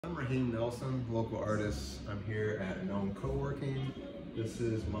I'm Raheem Nelson, local artist. I'm here at KNOWN Coworking. This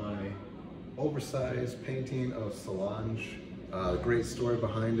is my oversized painting of Solange. The great story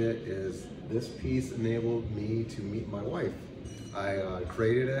behind it is this piece enabled me to meet my wife. I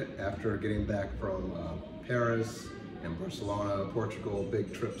created it after getting back from Paris and Barcelona, Portugal,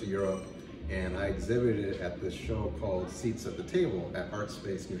 big trip to Europe, and I exhibited it at this show called Seats at the Table at Art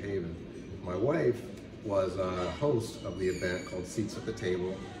Space New Haven. My wife was a host of the event called Seats at the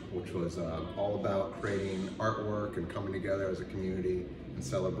Table, which was all about creating artwork and coming together as a community and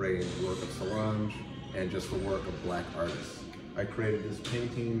celebrating the work of Solange and just the work of Black artists. I created this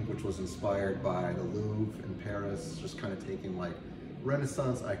painting, which was inspired by the Louvre in Paris, just kind of taking like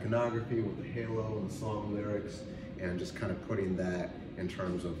Renaissance iconography with the halo and the song lyrics and just kind of putting that in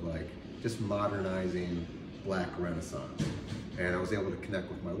terms of like just modernizing Black Renaissance. And I was able to connect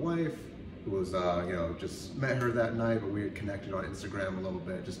with my wife, who was, just met her that night, but we had connected on Instagram a little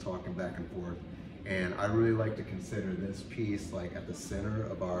bit, just talking back and forth. And I really like to consider this piece like at the center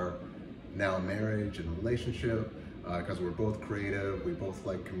of our now marriage and relationship, because we're both creative, we both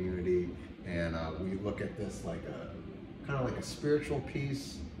like community, and we look at this like a kind of like a spiritual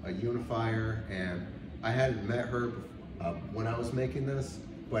piece, a unifier. And I hadn't met her when I was making this,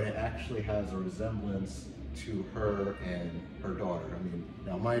 but it actually has a resemblance to her and her daughter. I mean,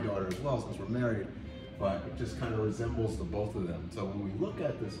 now my daughter as well, since we're married, but it just kind of resembles the both of them. So when we look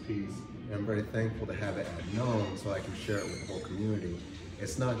at this piece, and I'm very thankful to have it at KNOWN so I can share it with the whole community.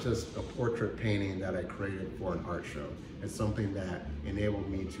 It's not just a portrait painting that I created for an art show. It's something that enabled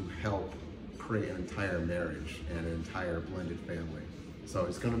me to help create an entire marriage and an entire blended family. So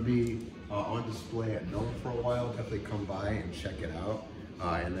it's going to be on display at KNOWN for a while. Definitely come by and check it out.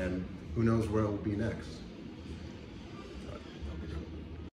 And then who knows where it will be next.